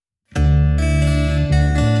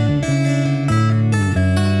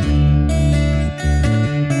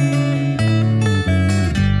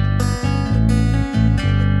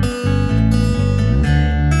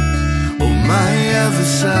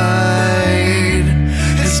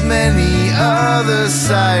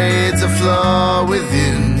flaw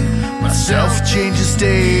within myself changes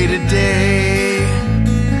day to day,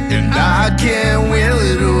 and I can't will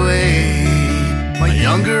it away. My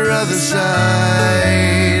younger other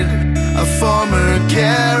side, a former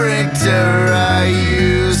character I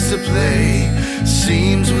used to play,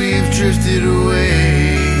 seems we've drifted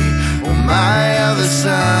away. On my other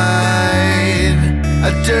side,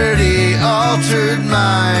 a dirty, altered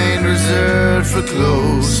mind reserved for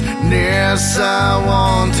closeness I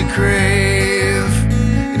want to crave,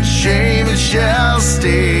 and shame it shall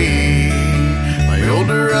stay. My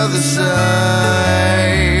older other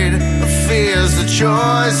side fears the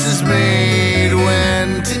choice is made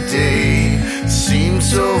when today seems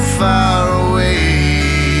so far away.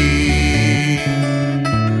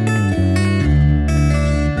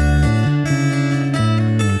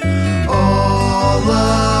 All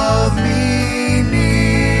of me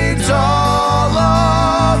needs all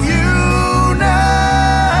of you now.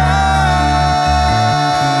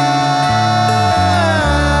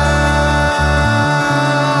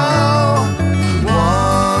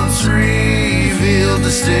 Once revealed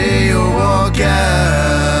to stay or walk out.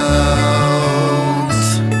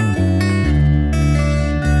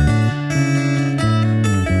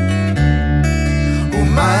 Oh,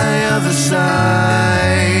 my other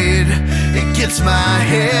side, it gets my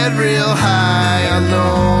head real high. A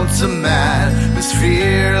lonesome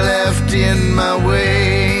atmosphere left in my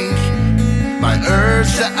wake. My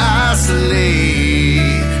urge to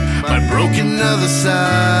isolate, my broken other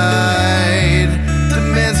side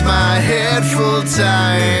demands my head full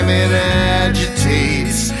time. It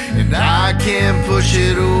agitates, and I can't push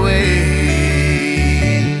it away.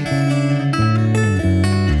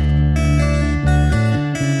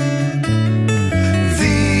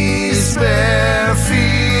 These bare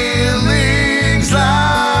feelings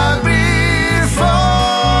lie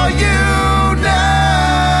before you now.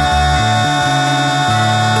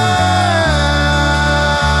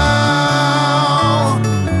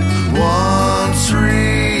 Once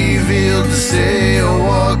revealed to stay or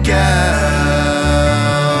walk out.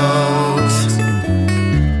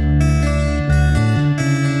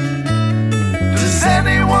 Does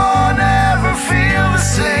anyone ever feel the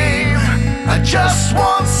same? I just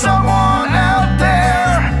want someone out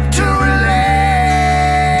there to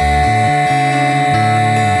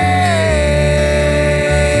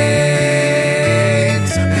relate.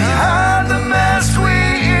 Behind the mask we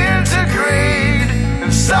integrate,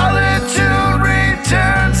 and solitude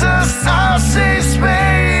returns us our safe space.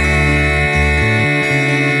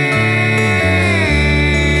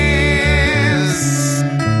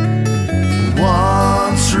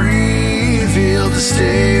 Once revealed to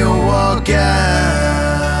stay or walk out.